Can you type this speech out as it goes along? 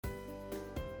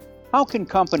How can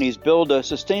companies build a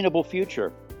sustainable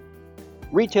future?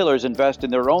 Retailers invest in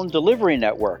their own delivery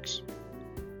networks.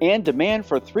 And demand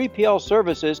for 3PL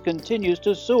services continues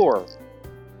to soar.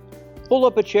 Pull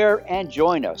up a chair and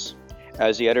join us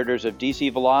as the editors of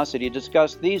DC Velocity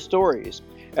discuss these stories,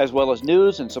 as well as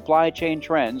news and supply chain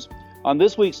trends on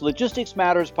this week's Logistics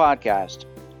Matters podcast.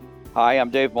 Hi, I'm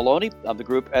Dave Maloney. I'm the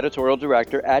Group Editorial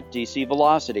Director at DC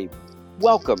Velocity.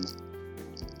 Welcome.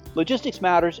 Logistics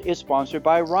Matters is sponsored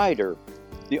by Ryder,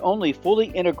 the only fully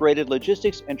integrated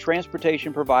logistics and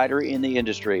transportation provider in the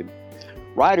industry.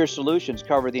 Ryder solutions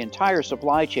cover the entire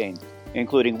supply chain,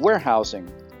 including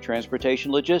warehousing,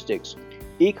 transportation logistics,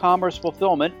 e-commerce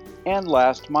fulfillment, and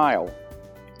last mile.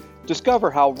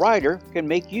 Discover how Ryder can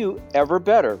make you ever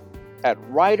better at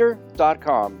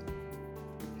ryder.com.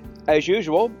 As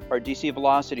usual, our DC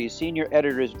Velocity senior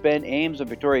editors Ben Ames and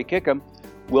Victoria Kickham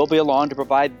will be along to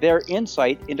provide their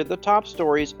insight into the top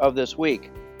stories of this week.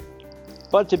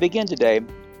 But to begin today,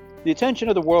 the attention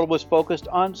of the world was focused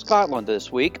on Scotland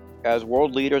this week, as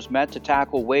world leaders met to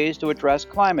tackle ways to address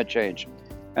climate change.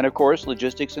 And of course,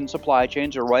 logistics and supply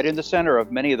chains are right in the center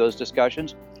of many of those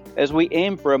discussions as we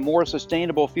aim for a more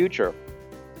sustainable future.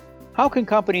 How can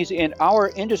companies in our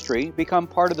industry become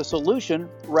part of the solution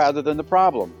rather than the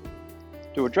problem?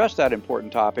 To address that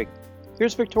important topic,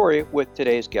 here's Victoria with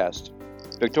today's guest.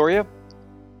 Victoria?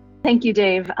 Thank you,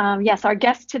 Dave. Yes, our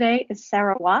guest today is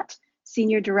Sarah Watt,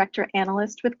 Senior Director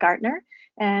Analyst with Gartner.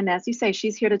 And as you say,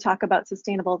 she's here to talk about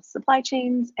sustainable supply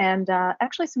chains and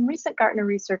actually some recent Gartner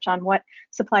research on what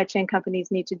supply chain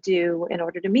companies need to do in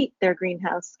order to meet their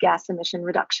greenhouse gas emission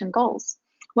reduction goals.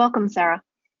 Welcome, Sarah.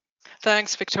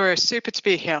 Thanks, Victoria. Super to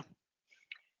be here.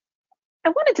 I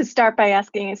wanted to start by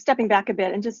stepping back a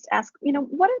bit and just ask,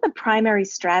 what are the primary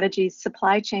strategies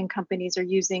supply chain companies are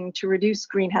using to reduce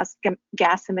greenhouse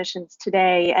gas emissions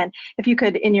today? And if you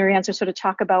could, in your answer, sort of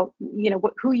talk about,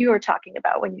 who you are talking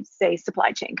about when you say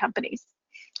supply chain companies.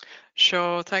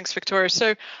 Sure. Thanks, Victoria.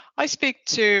 So I speak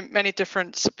to many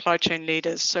different supply chain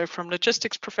leaders. So from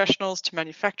logistics professionals to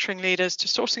manufacturing leaders to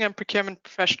sourcing and procurement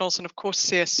professionals, and of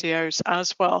course, CSCOs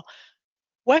as well.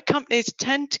 Where companies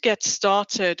tend to get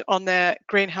started on their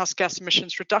greenhouse gas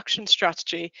emissions reduction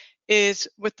strategy is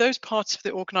with those parts of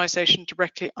the organization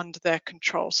directly under their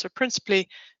control. So principally,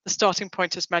 the starting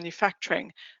point is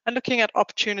manufacturing and looking at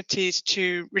opportunities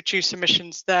to reduce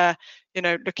emissions there,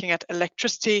 looking at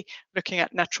electricity, looking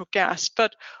at natural gas.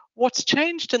 But what's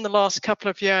changed in the last couple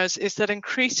of years is that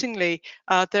increasingly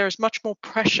there is much more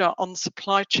pressure on the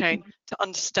supply chain to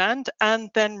understand and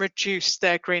then reduce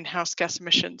their greenhouse gas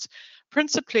emissions.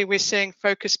 Principally, we're seeing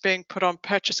focus being put on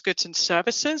purchased goods and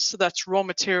services, so that's raw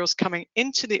materials coming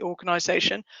into the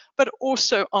organization, but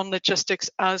also on logistics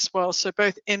as well, so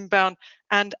both inbound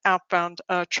and outbound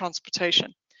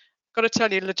transportation. Got to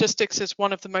tell you, logistics is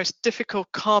one of the most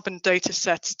difficult carbon data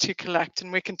sets to collect,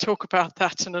 and we can talk about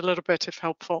that in a little bit if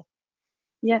helpful.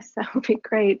 Yes, that would be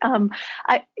great.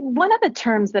 One of the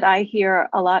terms that I hear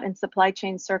a lot in supply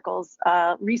chain circles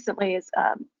recently is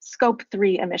Scope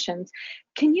 3 emissions.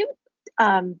 Can you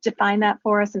define that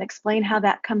for us and explain how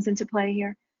that comes into play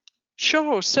here?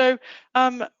 Sure. So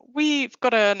we've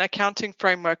got an accounting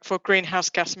framework for greenhouse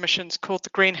gas emissions called the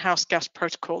Greenhouse Gas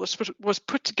Protocol. This was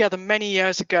put together many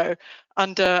years ago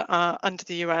under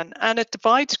the UN, and it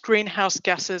divides greenhouse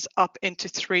gases up into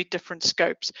three different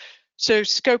scopes. So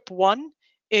Scope 1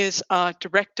 is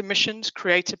direct emissions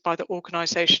created by the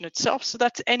organization itself. So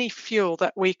that's any fuel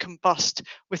that we combust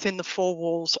within the four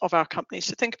walls of our company.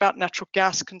 So think about natural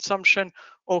gas consumption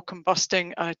or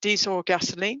combusting diesel or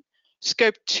gasoline.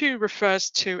 Scope 2 refers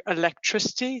to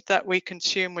electricity that we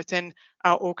consume within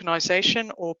our organization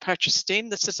or purchase steam.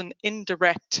 This is an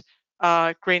indirect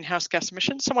greenhouse gas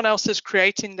emission. Someone else is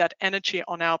creating that energy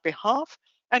on our behalf,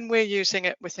 and we're using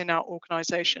it within our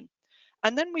organization.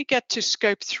 And then we get to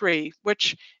Scope 3,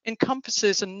 which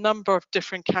encompasses a number of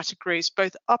different categories,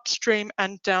 both upstream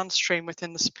and downstream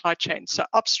within the supply chain. So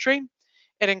upstream,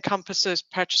 it encompasses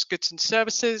purchased goods and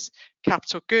services,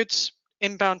 capital goods,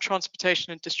 inbound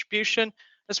transportation and distribution,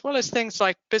 as well as things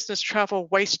like business travel,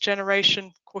 waste generation,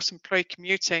 of course, employee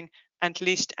commuting, and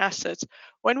leased assets.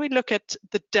 When we look at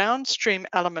the downstream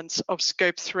elements of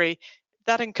Scope 3,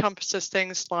 that encompasses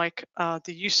things like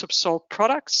the use of sold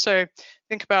products. So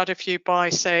think about if you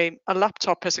buy, say, a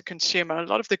laptop as a consumer, a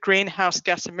lot of the greenhouse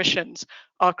gas emissions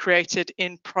are created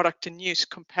in product and use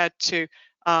compared to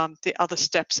the other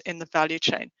steps in the value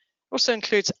chain. Also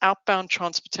includes outbound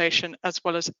transportation as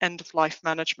well as end-of-life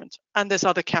management. And there's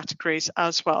other categories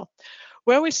as well.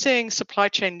 Where we're seeing supply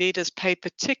chain leaders pay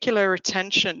particular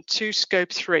attention to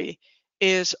Scope 3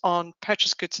 is on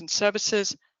purchased goods and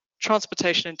services,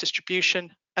 transportation and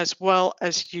distribution, as well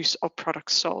as use of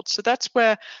products sold. So that's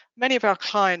where many of our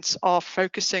clients are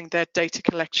focusing their data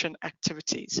collection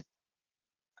activities.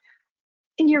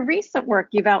 In your recent work,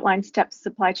 you've outlined steps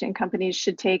supply chain companies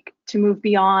should take to move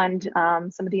beyond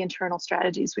some of the internal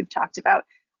strategies we've talked about,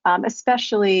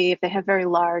 especially if they have very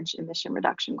large emission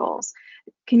reduction goals.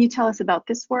 Can you tell us about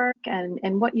this work and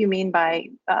what you mean by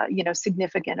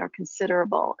significant or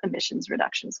considerable emissions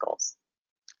reductions goals?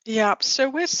 Yeah, so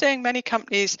we're seeing many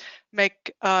companies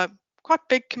make quite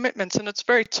big commitments, and it's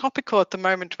very topical at the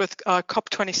moment with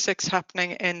COP26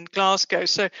 happening in Glasgow.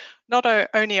 So not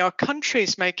only are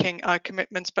countries making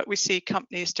commitments, but we see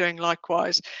companies doing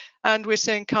likewise. And we're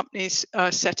seeing companies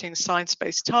setting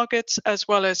science-based targets as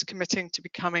well as committing to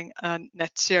becoming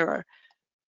net zero.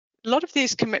 A lot of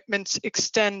these commitments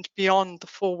extend beyond the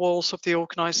four walls of the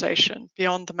organization,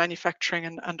 beyond the manufacturing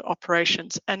and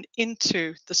operations, and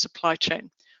into the supply chain.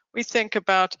 We think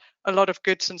about a lot of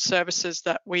goods and services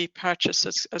that we purchase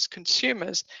as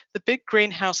consumers. The big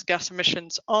greenhouse gas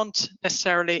emissions aren't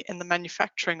necessarily in the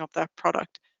manufacturing of that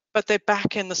product, but they're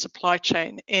back in the supply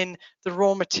chain, in the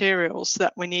raw materials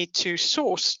that we need to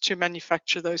source to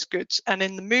manufacture those goods, and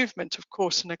in the movement, of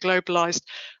course, in a globalized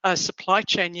supply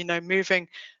chain, moving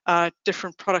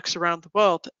different products around the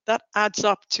world. That adds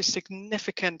up to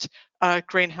significant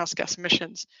greenhouse gas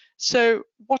emissions. So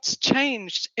what's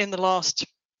changed in the last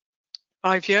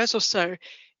 5 years or so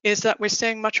is that we're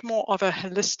seeing much more of a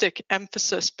holistic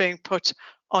emphasis being put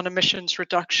on emissions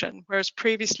reduction, whereas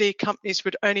previously companies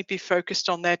would only be focused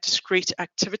on their discrete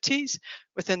activities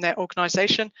within their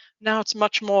organization. Now it's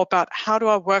much more about how do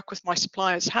I work with my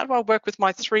suppliers? How do I work with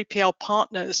my 3PL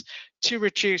partners to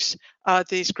reduce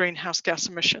these greenhouse gas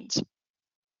emissions?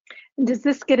 Does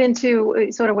this get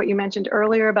into sort of what you mentioned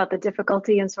earlier about the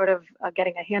difficulty in sort of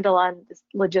getting a handle on this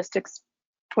logistics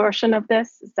portion of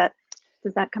this?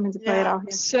 Does that come into play at all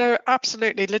here? So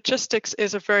absolutely. Logistics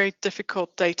is a very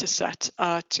difficult data set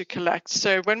to collect.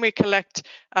 So when we collect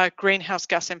greenhouse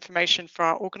gas information for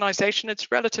our organization,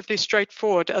 it's relatively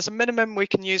straightforward. As a minimum, we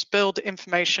can use billed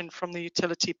information from the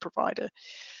utility provider.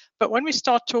 But when we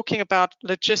start talking about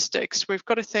logistics, we've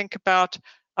got to think about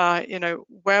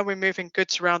where we're moving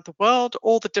goods around the world,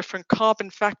 all the different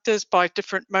carbon factors by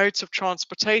different modes of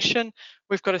transportation.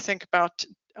 We've got to think about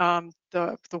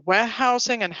the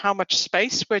warehousing and how much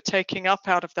space we're taking up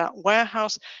out of that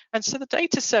warehouse. And so the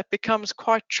data set becomes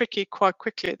quite tricky quite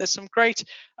quickly. There's some great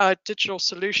digital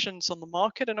solutions on the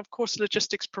market. And of course,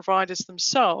 logistics providers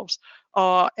themselves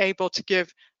are able to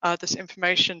give this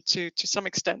information to some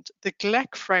extent. The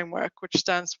GLEC framework, which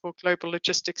stands for Global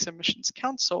Logistics Emissions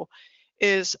Council,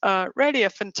 is really a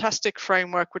fantastic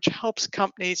framework which helps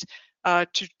companies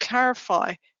to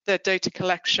clarify their data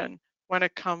collection when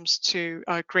it comes to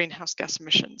greenhouse gas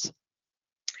emissions.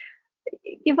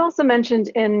 You've also mentioned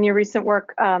in your recent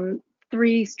work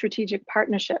 3 strategic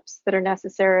partnerships that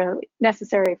are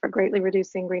necessary for greatly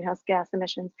reducing greenhouse gas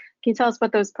emissions. Can you tell us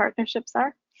what those partnerships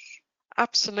are?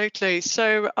 Absolutely.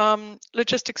 So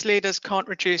logistics leaders can't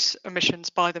reduce emissions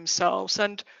by themselves,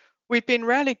 and we've been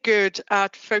really good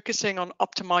at focusing on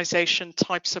optimization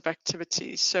types of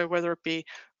activities. So whether it be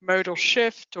modal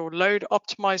shift or load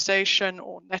optimization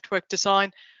or network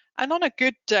design. And on a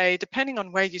good day, depending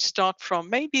on where you start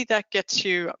from, maybe that gets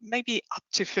you maybe up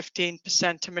to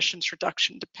 15% emissions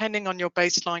reduction, depending on your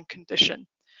baseline condition.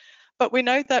 But we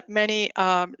know that many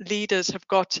leaders have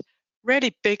got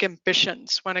really big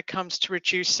ambitions when it comes to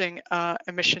reducing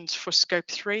emissions for Scope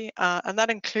 3, and that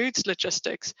includes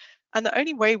logistics. And the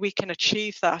only way we can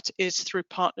achieve that is through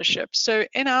partnerships. So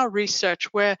in our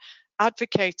research, we're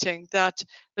advocating that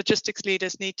logistics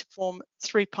leaders need to form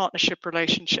 3 partnership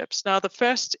relationships. Now, the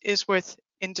first is with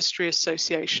industry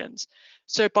associations.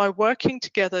 So by working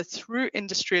together through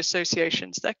industry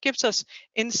associations, that gives us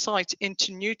insight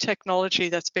into new technology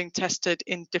that's being tested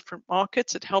in different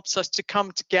markets. It helps us to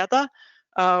come together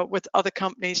with other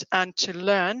companies and to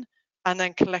learn, and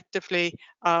then collectively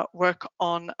work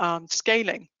on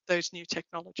scaling those new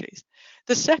technologies.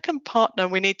 The second partner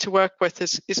we need to work with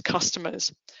is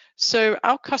customers. So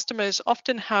our customers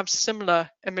often have similar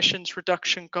emissions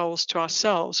reduction goals to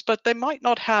ourselves, but they might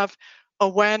not have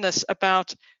awareness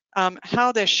about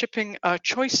how their shipping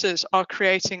choices are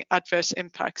creating adverse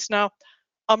impacts. Now,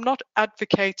 I'm not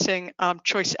advocating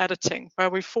choice editing,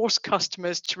 where we force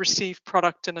customers to receive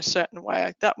product in a certain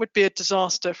way. That would be a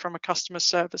disaster from a customer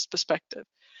service perspective.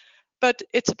 But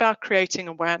it's about creating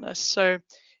awareness. So,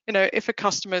 if a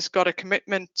customer's got a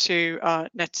commitment to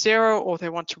net zero, or they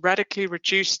want to radically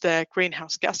reduce their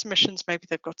greenhouse gas emissions, maybe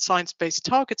they've got science-based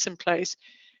targets in place,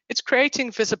 it's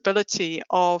creating visibility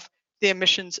of the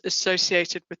emissions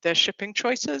associated with their shipping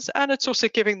choices, and it's also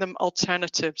giving them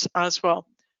alternatives as well.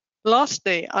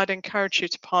 Lastly, I'd encourage you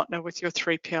to partner with your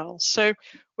 3PL. So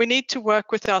we need to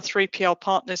work with our 3PL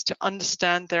partners to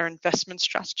understand their investment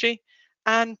strategy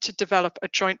and to develop a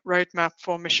joint roadmap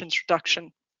for emissions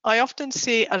reduction. I often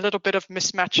see a little bit of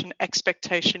mismatch in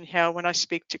expectation here when I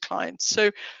speak to clients. So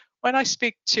when I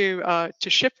speak to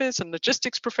shippers and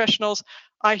logistics professionals,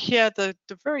 I hear the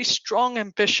very strong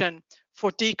ambition for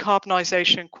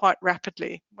decarbonization quite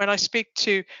rapidly. When I speak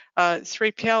to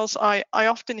 3PLs, I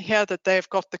often hear that they've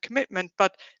got the commitment,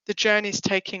 but the journey is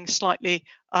taking slightly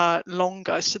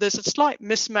longer. So there's a slight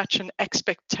mismatch in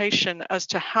expectation as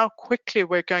to how quickly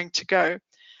we're going to go.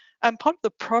 And part of the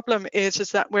problem is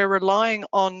that we're relying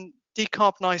on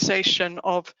decarbonization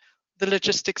of the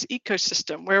logistics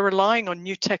ecosystem. We're relying on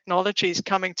new technologies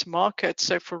coming to market.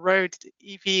 So for road,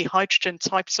 EV, hydrogen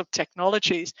types of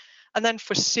technologies. And then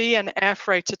for sea and air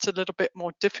freight, it's a little bit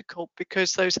more difficult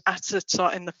because those assets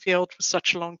are in the field for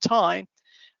such a long time.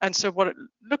 And so what it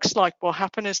looks like will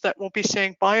happen is that we'll be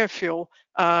seeing biofuel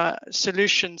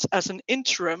solutions as an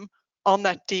interim on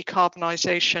that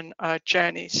decarbonization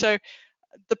journey. So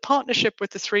the partnership with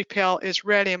the 3PL is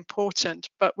really important,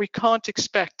 but we can't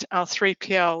expect our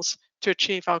 3PLs to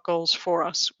achieve our goals for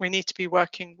us. We need to be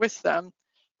working with them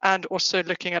and also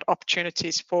looking at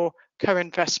opportunities for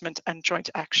co-investment and joint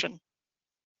action.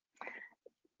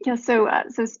 Yeah, so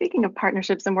speaking of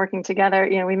partnerships and working together,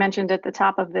 we mentioned at the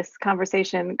top of this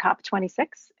conversation COP26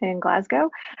 in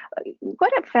Glasgow.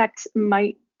 What effect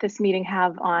might this meeting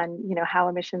have on, how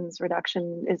emissions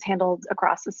reduction is handled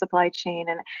across the supply chain?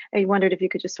 And I wondered if you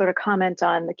could just sort of comment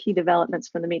on the key developments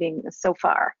from the meeting so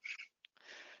far.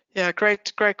 Yeah,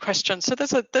 great question. So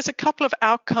there's a couple of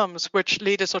outcomes which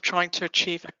leaders are trying to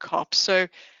achieve at COP. So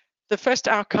the first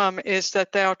outcome is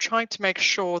that they are trying to make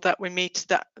sure that we meet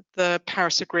the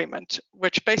Paris Agreement,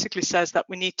 which basically says that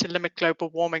we need to limit global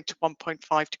warming to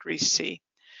 1.5 degrees C.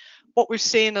 What we've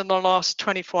seen in the last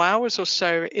 24 hours or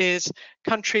so is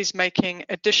countries making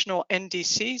additional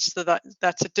NDCs, so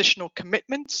that's additional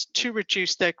commitments to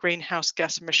reduce their greenhouse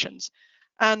gas emissions.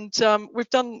 And we've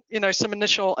done, some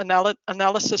initial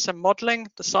analysis and modeling.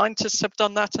 The scientists have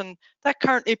done that, and that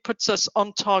currently puts us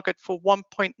on target for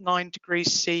 1.9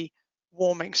 degrees C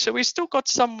warming. So we've still got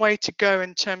some way to go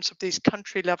in terms of these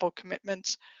country level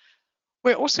commitments.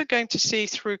 We're also going to see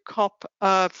through COP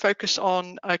focus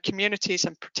on communities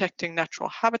and protecting natural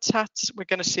habitats. We're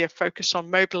going to see a focus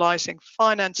on mobilizing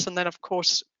finance and then, of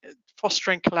course,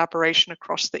 fostering collaboration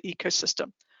across the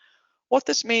ecosystem. What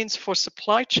this means for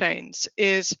supply chains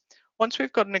is once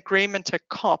we've got an agreement at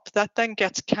COP, that then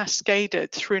gets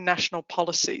cascaded through national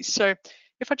policies. So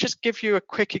if I just give you a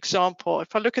quick example,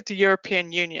 if I look at the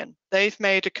European Union, they've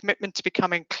made a commitment to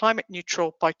becoming climate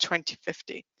neutral by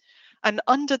 2050. And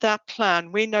under that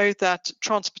plan, we know that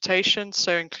transportation,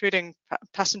 so including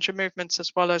passenger movements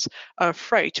as well as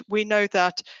freight, we know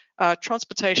that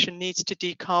transportation needs to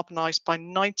decarbonize by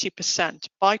 90%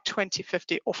 by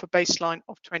 2050 off a baseline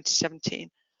of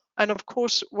 2017. And of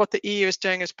course, what the EU is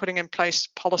doing is putting in place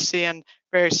policy and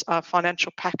various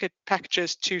financial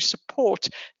packages to support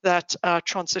that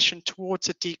transition towards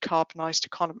a decarbonized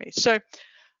economy. So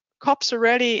COP's a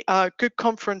really good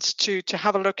conference to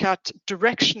have a look at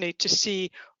directionally to see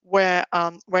where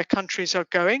countries are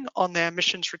going on their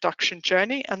emissions reduction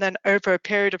journey, and then over a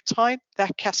period of time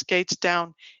that cascades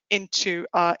down into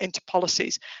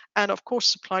policies. And of course,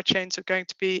 supply chains are going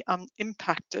to be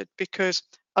impacted because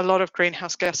a lot of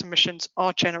greenhouse gas emissions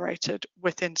are generated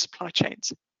within supply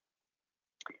chains.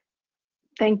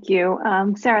 Thank you.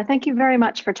 Sarah, thank you very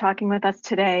much for talking with us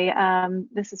today.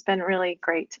 This has been really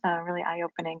great, really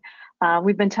eye-opening.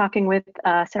 We've been talking with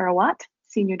Sarah Watt,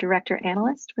 Senior Director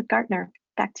Analyst with Gartner.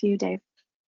 Back to you, Dave.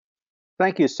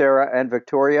 Thank you, Sarah and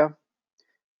Victoria.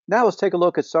 Now let's take a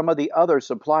look at some of the other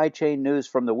supply chain news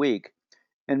from the week.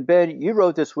 And Ben, you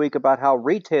wrote this week about how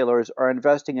retailers are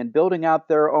investing in building out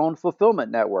their own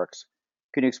fulfillment networks.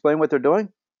 Can you explain what they're doing?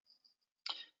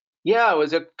 Yeah, it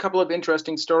was a couple of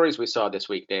interesting stories we saw this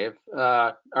week, Dave.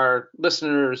 Our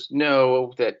listeners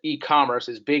know that e-commerce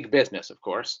is big business, of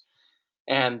course,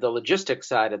 and the logistics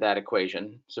side of that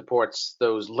equation supports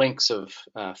those links of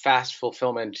fast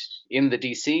fulfillment in the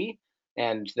DC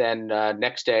and then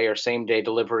next day or same day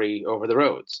delivery over the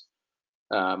roads.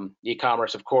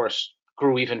 E-commerce, of course,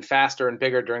 grew even faster and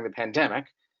bigger during the pandemic.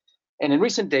 And in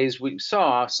recent days, we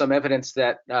saw some evidence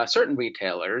that certain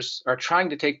retailers are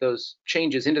trying to take those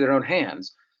changes into their own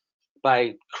hands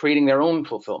by creating their own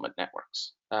fulfillment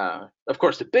networks. Of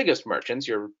course, the biggest merchants,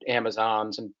 your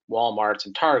Amazons and Walmarts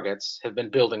and Targets, have been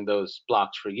building those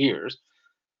blocks for years.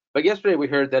 But yesterday we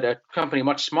heard that a company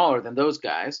much smaller than those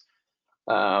guys,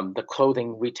 the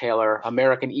clothing retailer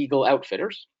American Eagle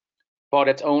Outfitters, bought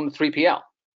its own 3PL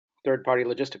third-party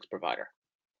logistics provider.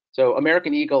 So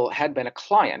American Eagle had been a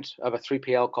client of a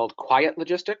 3PL called Quiet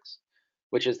Logistics,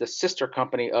 which is the sister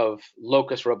company of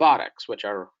Locus Robotics, which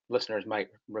our listeners might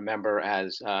remember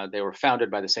as they were founded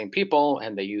by the same people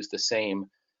and they used the same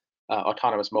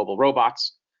autonomous mobile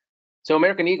robots. So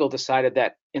American Eagle decided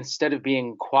that instead of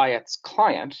being Quiet's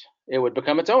client, it would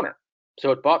become its owner.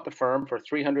 So it bought the firm for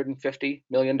 $350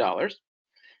 million.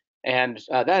 And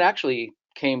that actually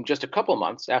came just a couple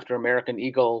months after American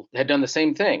Eagle had done the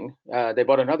same thing. They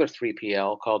bought another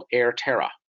 3PL called Air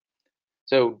Terra.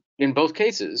 So in both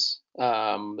cases,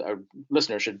 our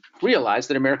listeners should realize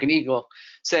that American Eagle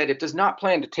said it does not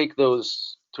plan to take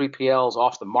those 3PLs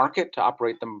off the market to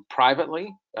operate them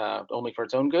privately, only for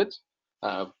its own goods,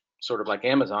 sort of like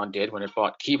Amazon did when it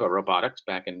bought Kiva Robotics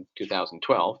back in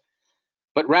 2012.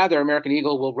 But rather, American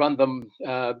Eagle will run them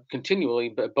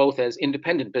continually, both as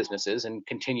independent businesses and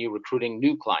continue recruiting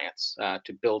new clients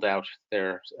to build out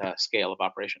their scale of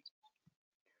operations.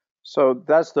 So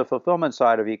that's the fulfillment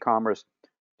side of e-commerce.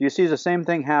 Do you see the same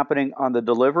thing happening on the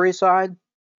delivery side?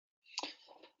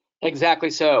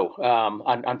 Exactly so.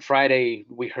 On Friday,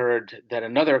 we heard that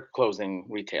another clothing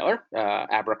retailer,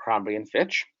 Abercrombie &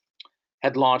 Fitch,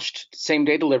 had launched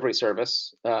same-day delivery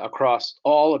service across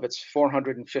all of its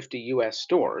 450 U.S.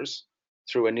 stores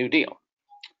through a new deal.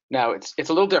 Now, it's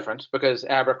a little different because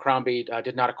Abercrombie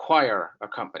did not acquire a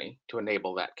company to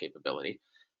enable that capability.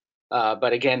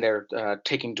 But again, they're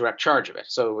taking direct charge of it.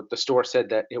 So the store said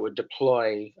that it would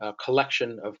deploy a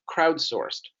collection of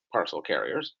crowdsourced parcel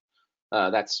carriers.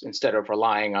 That's instead of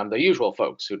relying on the usual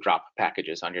folks who drop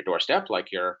packages on your doorstep,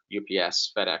 like your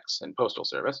UPS, FedEx, and Postal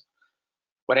Service.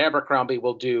 What Abercrombie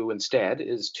will do instead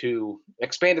is to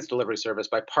expand its delivery service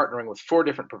by partnering with 4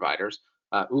 different providers,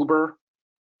 Uber,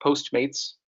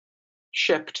 Postmates,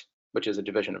 Shipt, which is a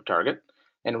division of Target,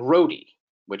 and Roadie,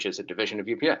 which is a division of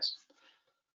UPS.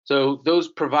 So those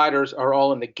providers are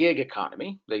all in the gig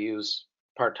economy. They use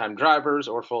part-time drivers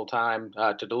or full-time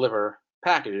to deliver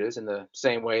packages in the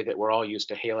same way that we're all used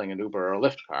to hailing an Uber or a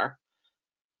Lyft car.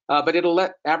 But it'll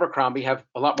let Abercrombie have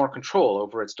a lot more control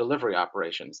over its delivery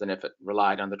operations than if it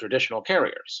relied on the traditional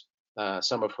carriers,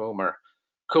 some of whom are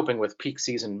coping with peak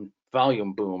season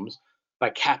volume booms by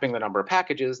capping the number of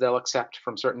packages they'll accept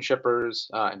from certain shippers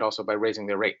and also by raising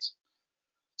their rates.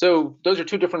 So those are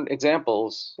 2 different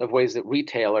examples of ways that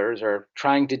retailers are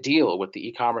trying to deal with the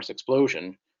e-commerce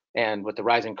explosion and with the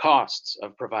rising costs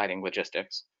of providing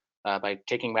logistics by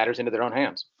taking matters into their own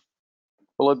hands.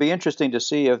 Well, it'd be interesting to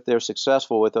see if they're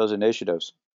successful with those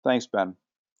initiatives. Thanks, Ben.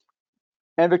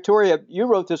 And Victoria, you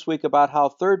wrote this week about how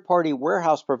third-party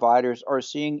warehouse providers are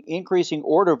seeing increasing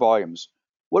order volumes.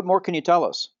 What more can you tell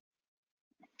us?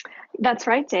 That's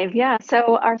right, Dave. Yeah.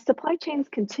 So our supply chains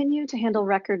continue to handle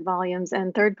record volumes,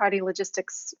 and third-party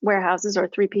logistics warehouses, or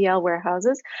 3PL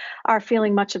warehouses, are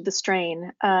feeling much of the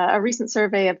strain. A recent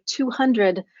survey of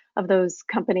 200 of those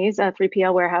companies,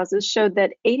 3PL warehouses, showed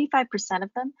that 85%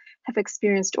 of them have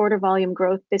experienced order volume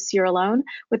growth this year alone,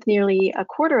 with nearly a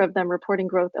quarter of them reporting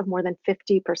growth of more than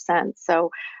 50%. So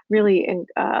really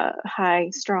high,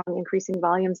 strong, increasing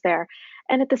volumes there.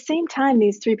 And at the same time,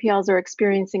 these 3PLs are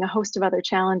experiencing a host of other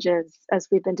challenges, as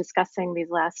we've been discussing these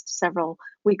last several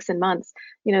weeks and months.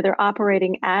 You know, they're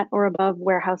operating at or above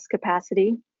warehouse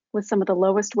capacity, with some of the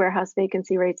lowest warehouse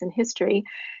vacancy rates in history,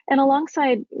 and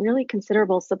alongside really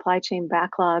considerable supply chain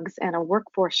backlogs and a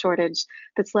workforce shortage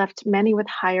that's left many with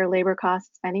higher labor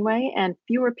costs anyway, and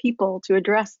fewer people to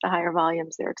address the higher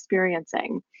volumes they're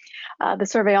experiencing. The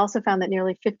survey also found that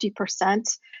nearly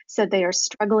 50% said they are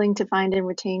struggling to find and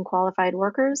retain qualified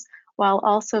workers, while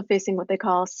also facing what they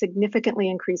call significantly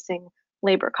increasing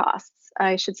labor costs.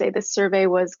 I should say this survey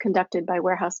was conducted by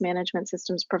warehouse management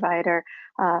systems provider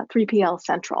 3PL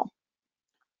Central.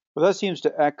 Well, that seems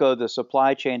to echo the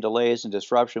supply chain delays and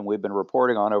disruption we've been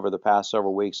reporting on over the past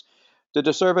several weeks. Did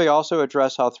the survey also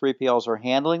address how 3PLs are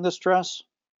handling the stress?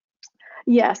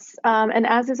 Yes, and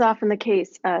as is often the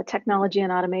case, technology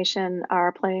and automation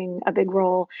are playing a big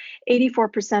role.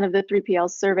 84% of the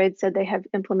 3PLs surveyed said they have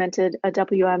implemented a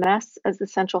WMS as the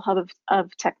central hub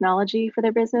of technology for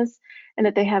their business, and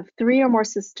that they have 3 or more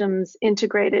systems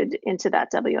integrated into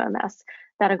that WMS.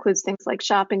 That includes things like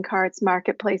shopping carts,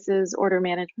 marketplaces, order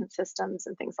management systems,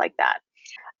 and things like that.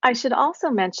 I should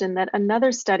also mention that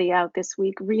another study out this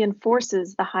week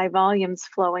reinforces the high volumes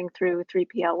flowing through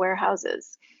 3PL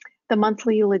warehouses. The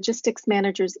monthly Logistics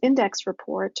Managers Index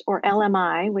report, or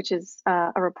LMI, which is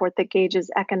a report that gauges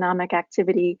economic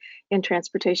activity in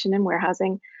transportation and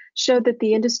warehousing, showed that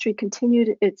the industry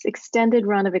continued its extended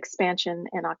run of expansion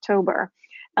in October.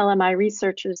 LMI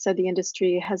researchers said the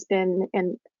industry has been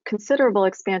in considerable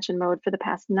expansion mode for the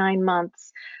past 9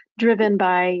 months, driven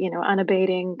by,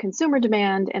 unabating consumer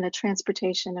demand and a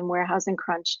transportation and warehousing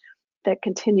crunch that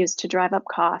continues to drive up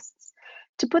costs.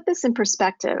 To put this in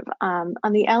perspective, on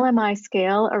the LMI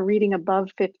scale, a reading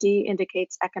above 50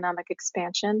 indicates economic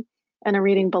expansion, and a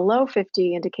reading below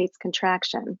 50 indicates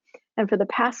contraction. And for the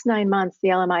past 9 months, the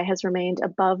LMI has remained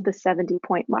above the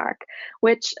 70-point mark,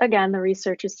 which, again, the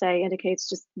researchers say indicates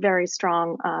just very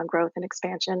strong growth and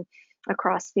expansion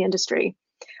across the industry.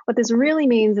 What this really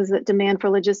means is that demand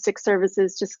for logistics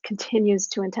services just continues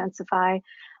to intensify.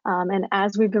 And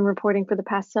as we've been reporting for the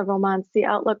past several months, the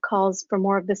outlook calls for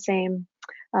more of the same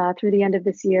through the end of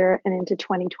this year and into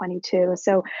 2022.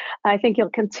 So I think you'll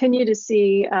continue to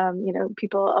see,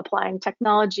 people applying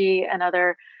technology and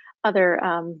other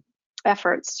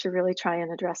efforts to really try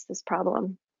and address this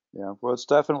problem. Yeah, well, it's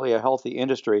definitely a healthy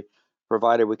industry,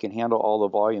 provided we can handle all the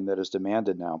volume that is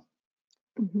demanded now.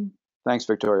 Mm-hmm. Thanks,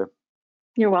 Victoria.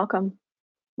 You're welcome.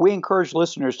 We encourage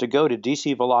listeners to go to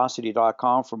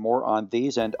dcvelocity.com for more on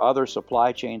these and other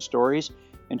supply chain stories,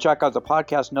 and check out the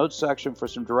podcast notes section for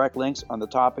some direct links on the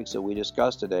topics that we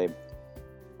discussed today.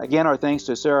 Again, our thanks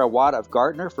to Sarah Watt of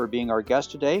Gartner for being our guest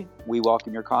today. We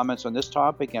welcome your comments on this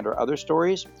topic and our other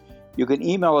stories. You can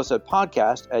email us at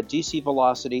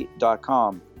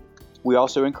podcast@dcvelocity.com. We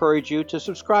also encourage you to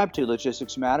subscribe to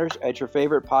Logistics Matters at your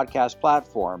favorite podcast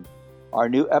platform. Our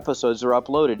new episodes are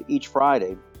uploaded each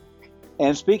Friday.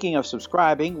 And speaking of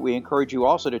subscribing, we encourage you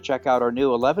also to check out our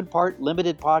new 11-part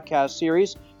limited podcast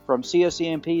series from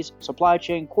CSEMP's Supply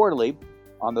Chain Quarterly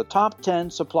on the top 10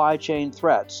 supply chain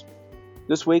threats.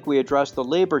 This week we address the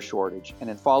labor shortage, and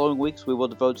in following weeks we will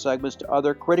devote segments to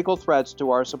other critical threats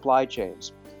to our supply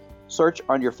chains. Search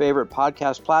on your favorite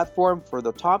podcast platform for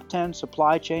the top 10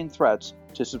 supply chain threats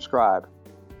to subscribe.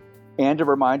 And a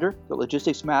reminder that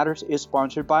Logistics Matters is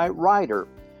sponsored by Ryder,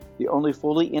 the only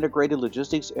fully integrated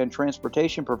logistics and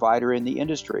transportation provider in the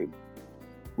industry.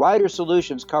 Ryder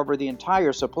solutions cover the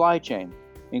entire supply chain,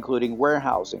 including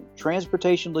warehousing,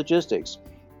 transportation logistics,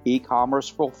 e-commerce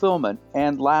fulfillment,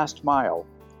 and last mile.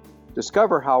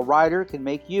 Discover how Ryder can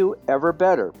make you ever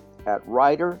better at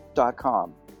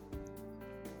ryder.com.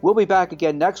 We'll be back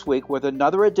again next week with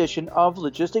another edition of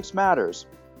Logistics Matters,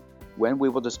 when we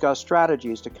will discuss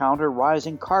strategies to counter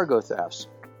rising cargo thefts.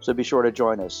 So be sure to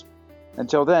join us.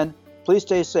 Until then, please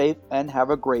stay safe and have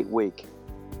a great week.